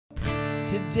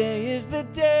Today is the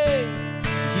day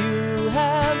you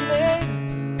have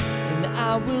made, and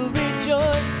I will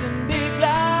rejoice and be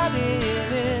glad in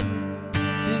it.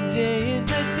 Today is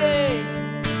the day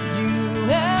you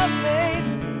have made,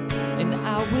 and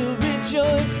I will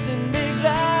rejoice and be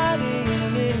glad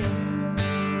in it.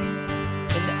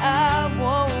 And I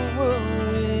won't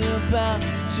worry about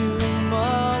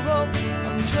tomorrow.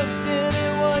 I'm trusting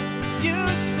in what you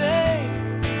say.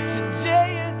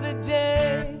 Today is the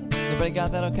day. Everybody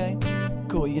got that okay?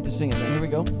 Cool, you get to sing it then. Here we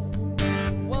go.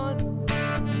 1,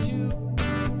 2,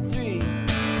 3.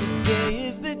 Today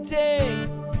is the day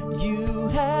you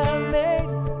have made,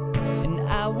 and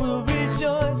I will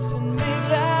rejoice and be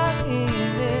glad in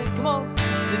it. Come on.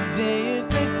 Today is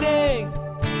the day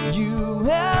you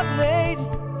have made,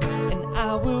 and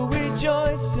I will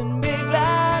rejoice and be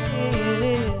glad in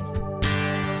it.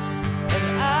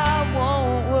 And I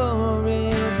won't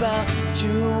worry about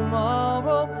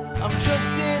tomorrow. I'm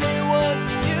trusting in what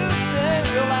you say.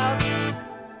 Real loud.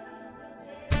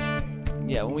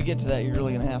 Yeah, when we get to that, you're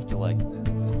really gonna have to like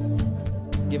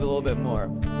give a little bit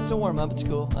more. It's a warm-up, it's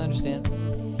cool, I understand.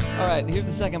 All right, here's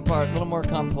the second part, a little more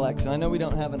complex. And I know we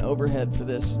don't have an overhead for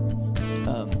this,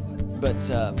 but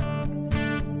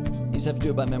you just have to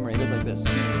do it by memory. It goes like this. 2,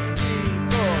 3,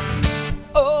 4.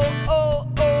 Oh, oh,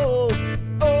 oh,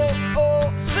 oh,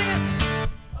 oh. Sing it.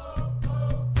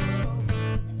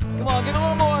 Come on, give it a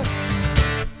little more.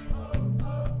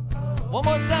 One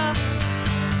more time.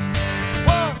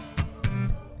 1.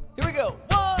 Here we go.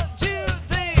 1, 2,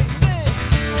 3, sing.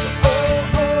 Oh,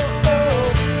 oh, oh,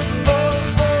 oh,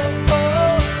 oh,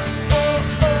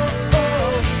 oh,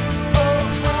 oh, oh,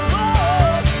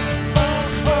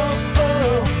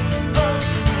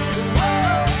 oh,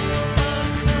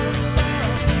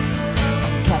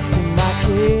 I'm casting my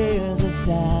cares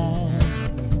aside.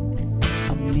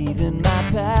 I'm leaving my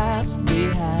past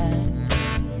behind.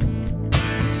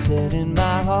 Setting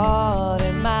my heart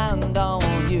and mind on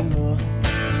you,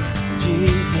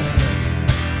 Jesus.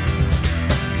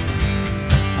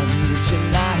 I'm reaching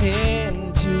my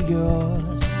hand to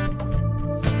yours,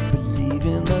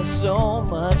 believing there's so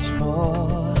much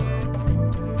more,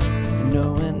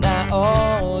 knowing that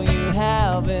all you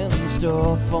have in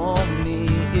store for me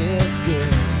is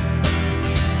good.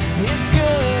 It's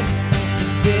good.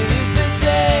 Today is the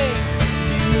day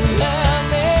you have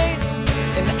made,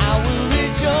 and I will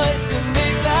rejoice and be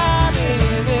glad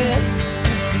in it.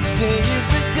 Today is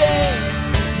the day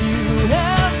you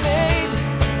have made,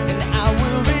 and I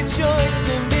will rejoice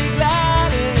and be glad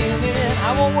in it. I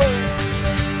won't worry,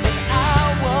 and I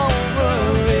won't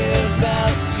worry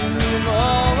about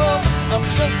tomorrow. I'm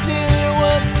trusting in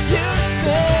what you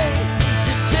say.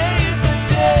 Today is the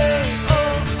day.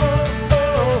 Oh, oh,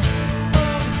 oh.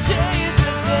 Today is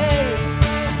the day.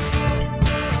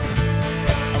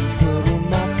 I'm putting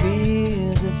my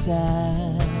fears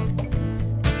aside.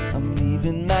 I'm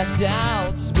leaving my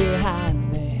doubts behind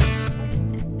me.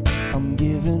 I'm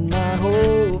giving my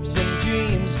hopes and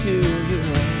dreams to you,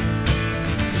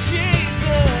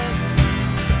 Jesus.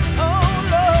 Oh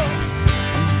Lord,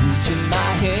 I'm reaching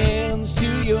my hands to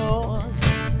yours,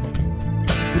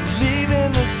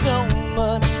 believing there's so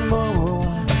much more,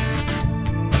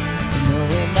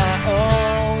 knowing that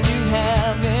all you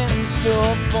have in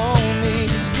store for me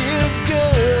is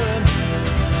good.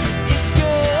 It's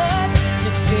good.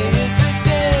 Today is the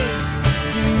day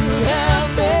you have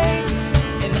made,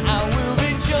 and I will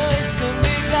rejoice and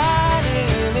be glad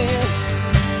in it.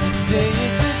 Today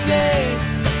is the day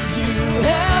you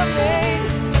have made,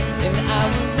 and I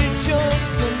will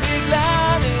rejoice and be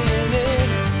glad in it.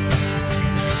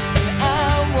 And I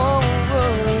won't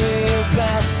worry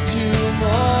about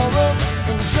tomorrow.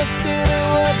 I'm trusting in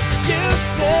what you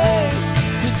say.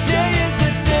 Today is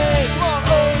the day. Come on.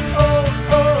 Oh, oh,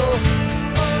 oh.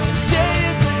 Today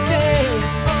is the day.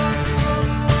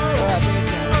 All right, bring it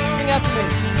down. Sing after me.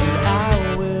 And I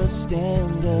will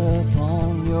stand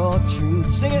upon your truth.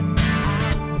 Sing it.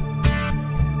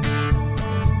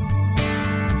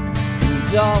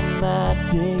 And all my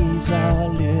days I'll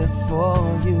live for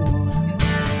you.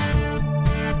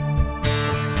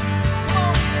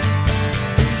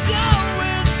 And I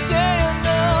will stand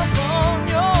upon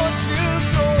your truth,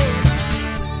 Lord.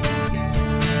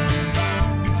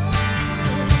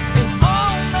 And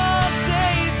all my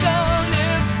days I'll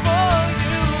live for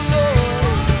you,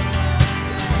 Lord.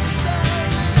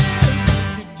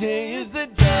 Today is the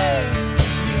day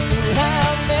you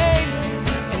have made,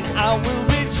 and I will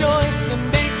rejoice and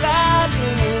be glad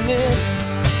in it.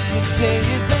 Today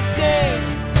is the day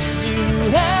you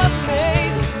have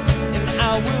made, and I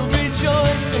will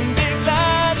rejoice and be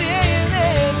glad in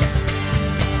it.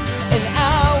 And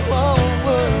I won't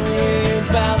worry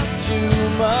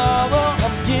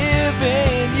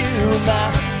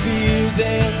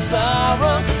and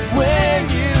sorrows. When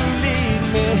you lead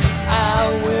me,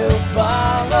 I will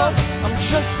follow. I'm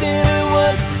trusting in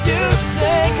what you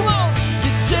say. Come on.